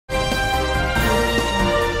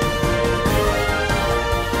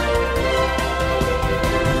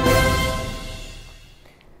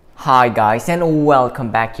Hi guys, and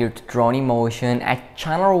welcome back here to Drone Emotion, a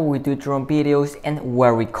channel where we do drone videos and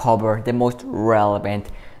where we cover the most relevant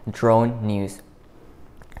drone news.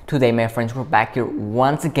 Today my friends, we're back here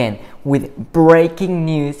once again with breaking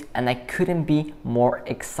news, and I couldn't be more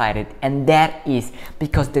excited, and that is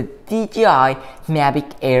because the DJI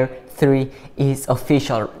Mavic Air 3 is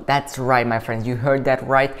official. That's right my friends, you heard that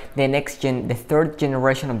right. The third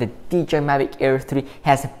generation of the DJI Mavic Air 3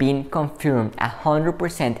 has been confirmed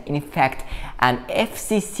 100%. In fact, an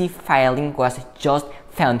FCC filing was just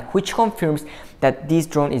found which confirms that this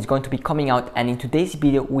drone is going to be coming out, and in today's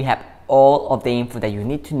video we have all of the info that you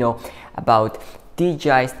need to know about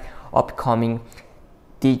DJI's upcoming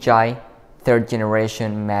DJI third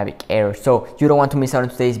generation Mavic Air. So you don't want to miss out on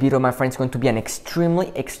today's video my friends. It's going to be an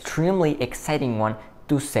extremely exciting one,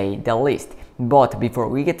 to say the least. But before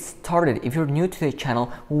we get started, if you're new to the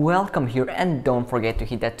channel, welcome here, and don't forget to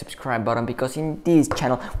hit that subscribe button, because in this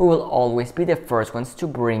channel we will always be the first ones to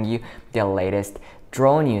bring you the latest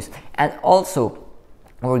drone news. And also,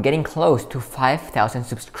 we're getting close to 5,000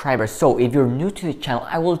 subscribers, so if you're new to the channel,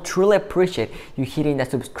 I will truly appreciate you hitting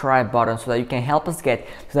that subscribe button so that you can help us get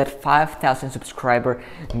to that 5,000 subscriber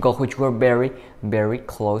goal, which we're very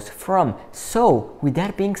close from. So with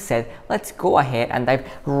that being said, let's go ahead and dive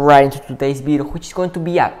right into today's video, which is going to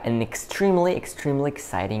be an extremely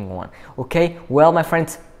exciting one. Okay, well my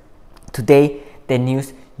friends, today the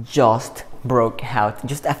news just broke out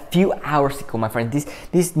just a few hours ago my friend.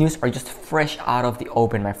 These news are just fresh out of the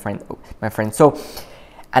open my friend. So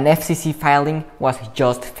an FCC filing was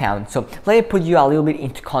just found. So let me put you a little bit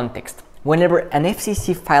into context. Whenever an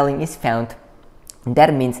FCC filing is found,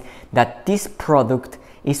 that means that this product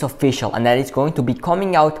is official and that it's going to be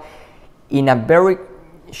coming out in a very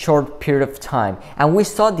short period of time. And we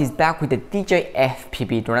saw this back with the DJI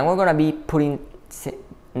FPV drone, and we're gonna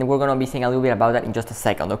be saying a little bit about that in just a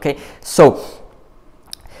second. Okay, so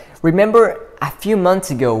remember a few months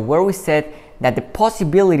ago where we said that the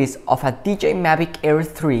possibilities of a DJI Mavic Air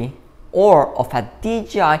 3 or of a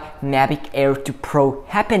DJI Mavic Air 2 Pro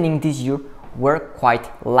happening this year were quite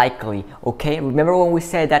likely. Okay, remember when we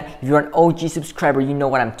said that? If you're an OG subscriber, you know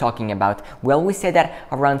what I'm talking about. Well, we said that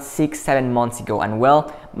around 6-7 months ago, and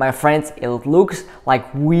well my friends, it looks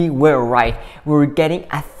like we were right. We're getting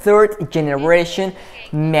a third generation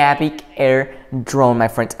Mavic Air drone my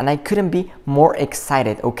friends, and I couldn't be more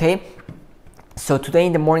excited. Okay, so today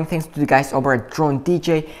in the morning, thanks to the guys over at Drone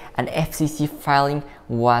DJ, an FCC filing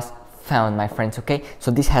was found my friends. Okay,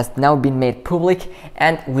 so this has now been made public,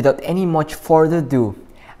 and without any much further ado,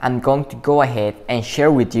 I'm going to go ahead and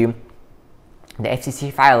share with you the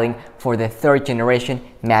FCC filing for the third generation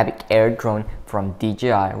Mavic Air drone from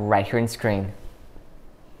DJI right here on screen.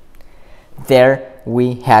 There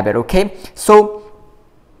we have it. Okay, so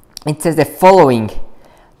it says the following: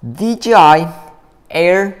 DJI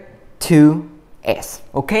Air 2S.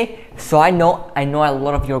 Okay, so I know a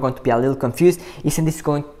lot of you are going to be a little confused. Isn't this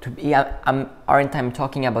going to be aren't I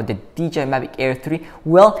talking about the DJI Mavic Air 3?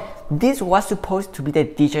 Well, this was supposed to be the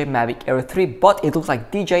DJI Mavic Air 3, but it looks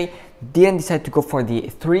like DJI didn't decide to go for the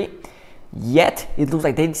 3 yet. It looks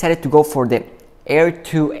like they decided to go for the Air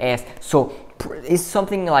 2S. So it's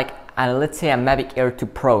something like let's say a Mavic Air 2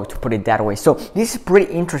 Pro, to put it that way. So this is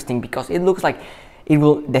pretty interesting because it looks like it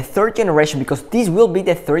will the third generation, because this will be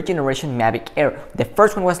the third generation Mavic Air. The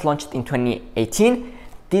first one was launched in 2018,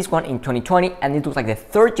 this one in 2020, and it looks like the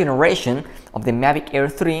third generation of the Mavic Air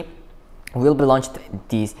 3 will be launched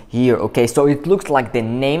this year. Okay, so it looks like the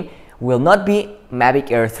name will not be Mavic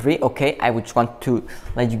Air 3. Okay, I would just want to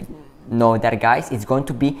let you know that guys, it's going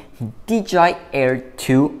to be DJI Air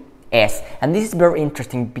 2S, and this is very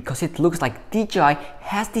interesting because it looks like DJI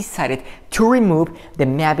has decided to remove the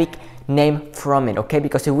Mavic name from it. Okay,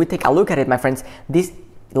 because if we take a look at it my friends, this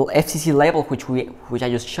little FCC label which I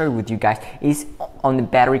just shared with you guys is on the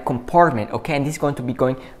battery compartment. Okay, and this is going to be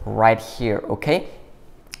going right here. Okay,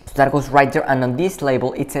 so that goes right there, and on this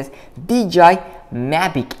label it says DJI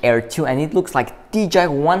Mavic Air 2, and it looks like DJI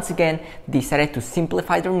once again decided to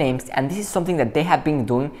simplify their names, and this is something that they have been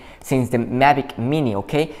doing since the Mavic Mini.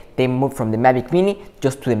 Okay, they moved from the Mavic Mini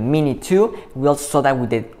just to the Mini 2. We also saw that with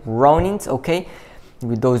the Ronins. Okay,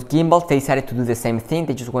 with those gimbals they decided to do the same thing.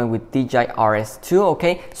 They just went with DJI RS2.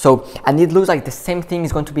 Okay, so and it looks like the same thing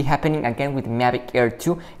is going to be happening again with Mavic Air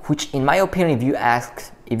 2, which in my opinion, if you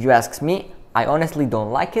ask me, I honestly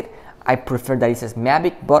don't like it. I prefer that it says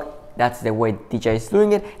Mavic, but that's the way DJI is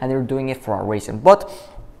doing it, and they're doing it for a reason, but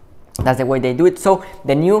that's the way they do it. So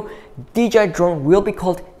the new DJI drone will be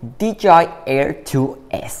called DJI Air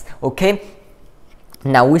 2S. Okay,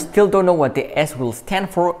 now we still don't know what the S will stand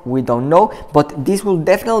for, we don't know, but this will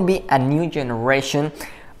definitely be a new generation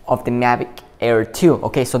of the Mavic Air 2.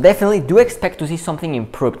 Okay, so definitely do expect to see something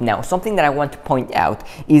improved. Now, something that I want to point out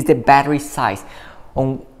is the battery size.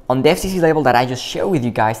 On the FCC label that I just shared with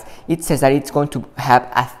you guys, it says that it's going to have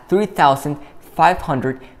a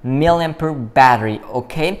 3500 milliampere battery,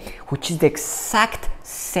 okay, which is the exact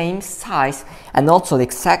same size and also the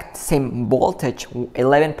exact same voltage,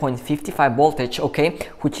 11.55 voltage, okay,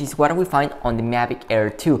 which is what we find on the Mavic Air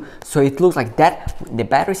 2. So it looks like that the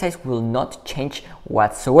battery size will not change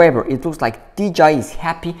whatsoever. It looks like DJI is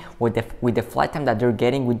happy with the flight time that they're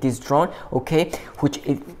getting with this drone, okay, which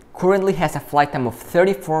it currently has a flight time of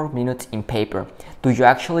 34 minutes in paper. Do you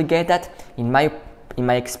actually get that? In my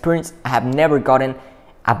experience, I have never gotten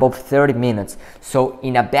above 30 minutes. So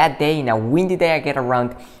in a bad day, in a windy day, I get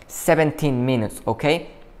around 17 minutes,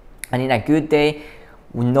 okay? And in a good day,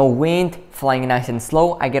 with no wind, flying nice and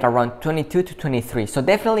slow, I get around 22 to 23. So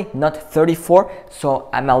definitely not 34. So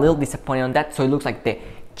I'm a little disappointed on that. So it looks like the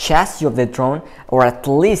chassis of the drone, or at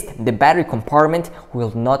least the battery compartment,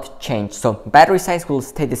 will not change. So battery size will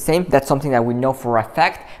stay the same. That's something that we know for a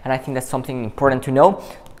fact, and I think that's something important to know.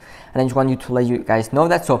 And I just want to let you guys know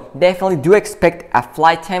that. So definitely do expect a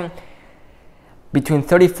flight time between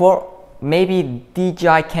 34. Maybe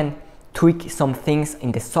DJI can tweak some things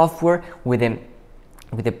in the software with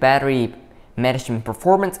the battery management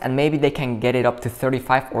performance, and maybe they can get it up to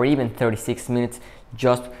 35 or even 36 minutes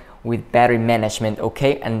just with battery management,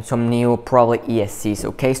 okay, and some new probably ESCs,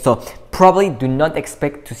 okay. So probably do not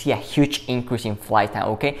expect to see a huge increase in flight time,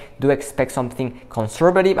 okay. Do expect something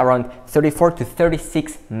conservative around 34 to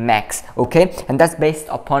 36 max, okay, and that's based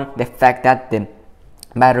upon the fact that the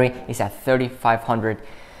battery is a 3500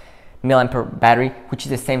 milliampere battery, which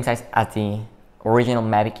is the same size as the original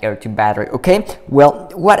Mavic Air 2 battery, okay.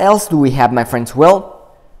 Well, what else do we have, my friends? Well,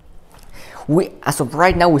 as of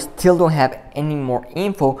right now, we still don't have any more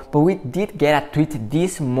info, but we did get a tweet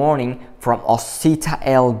this morning from Osita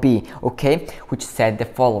LB, okay, which said the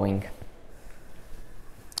following.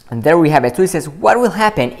 And there we have it. So it says, what will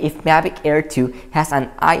happen if Mavic Air 2 has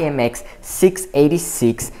an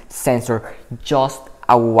IMX686 sensor? Just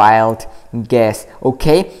a wild guess,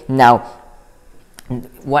 okay. Now,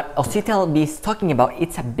 what Osita LB is talking about,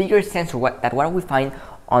 it's a bigger sensor than what we find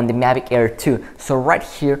on the Mavic Air 2. So right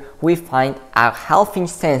here we find a half-inch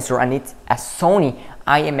sensor, and it's a Sony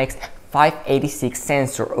IMX586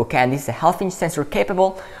 sensor, okay, and this is a half-inch sensor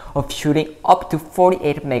capable of shooting up to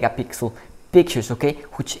 48 megapixel pictures, okay,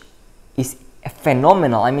 which is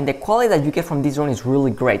phenomenal. I mean, the quality that you get from this drone is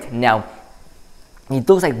really great. Now, it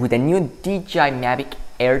looks like with the new DJI Mavic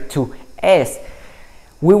Air 2S,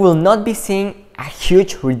 we will not be seeing a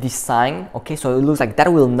huge redesign, okay, so it looks like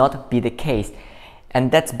that will not be the case. And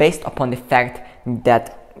that's based upon the fact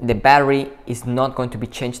that the battery is not going to be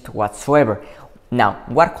changed whatsoever. Now,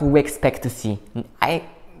 what could we expect to see? I'm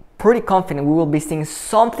pretty confident we will be seeing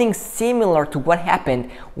something similar to what happened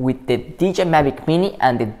with the DJI Mavic Mini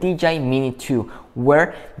and the DJI Mini 2,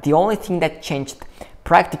 where the only thing that changed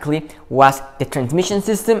practically was the transmission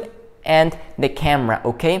system and the camera,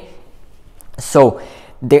 okay? So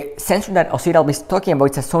the sensor that Osita is talking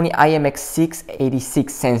about is a Sony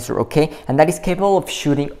IMX686 sensor, okay, and that is capable of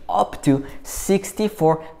shooting up to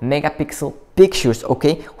 64 megapixel pictures,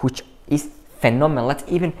 okay, which is phenomenal. That's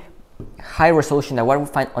even high resolution than what we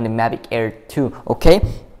find on the Mavic Air 2, okay,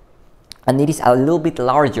 and it is a little bit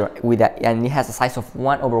larger and it has a size of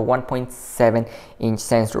 1/1.7 inch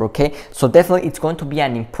sensor, okay. So definitely it's going to be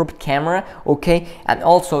an improved camera, okay, and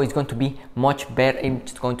also it's going to be much better.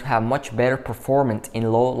 It's going to have much better performance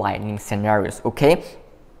in low lighting scenarios, okay.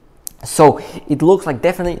 So it looks like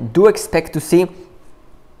definitely do expect to see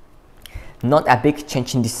not a big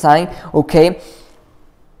change in design, okay.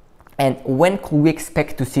 And when could we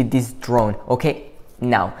expect to see this drone? Okay,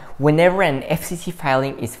 now whenever an FCC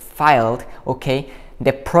filing is filed, okay,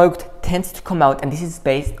 the product tends to come out, and this is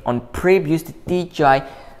based on previous DJI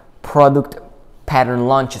product pattern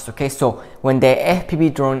launches, okay. So when the FPV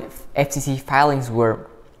drone FCC filings were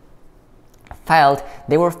filed,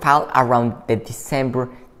 they were filed around the December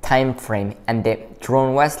time frame, and the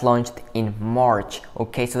drone was launched in March,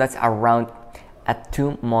 okay. So that's around a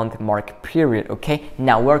 2-month mark period, okay.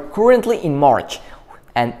 Now we're currently in March,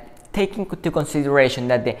 and taking into consideration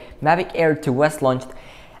that the Mavic Air 2 was launched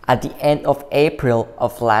at the end of April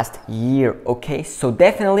of last year, okay, so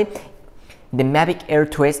definitely the Mavic Air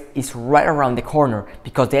 2S is right around the corner,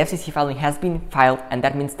 because the FCC filing has been filed, and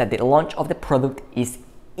that means that the launch of the product is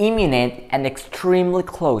imminent and extremely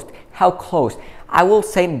close. How close? I will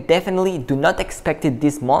say definitely do not expect it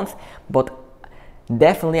this month, but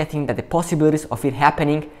definitely I think that the possibilities of it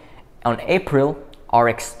happening on April are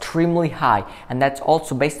extremely high, and that's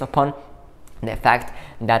also based upon the fact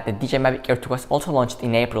that the DJI Mavic Air 2 was also launched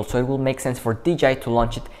in April, so it will make sense for DJI to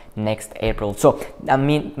launch it next April. So I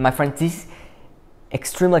mean, my friends, this is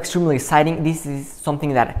extremely exciting. This is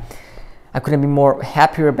something that I couldn't be more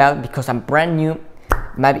happier about, because a brand new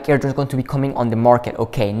Mavic Air Drone is going to be coming on the market.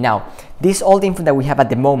 Okay, now this is all the info that we have at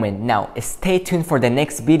the moment. Now stay tuned for the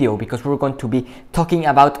next video, because we're going to be talking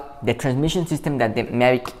about the transmission system that the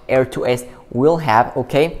Mavic Air 2S will have,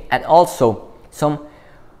 okay, and also some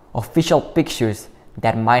official pictures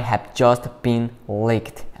that might have just been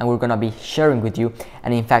leaked, and we're gonna be sharing with you.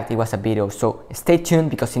 And in fact, it was a video, so stay tuned,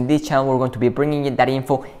 because in this channel we're going to be bringing you that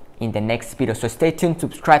info in the next video. So stay tuned,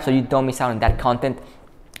 subscribe so you don't miss out on that content,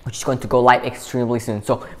 which is going to go live extremely soon.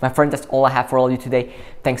 So my friends, that's all I have for all of you today.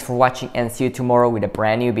 Thanks for watching, and see you tomorrow with a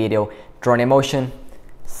brand new video. Drone Emotion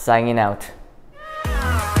signing out.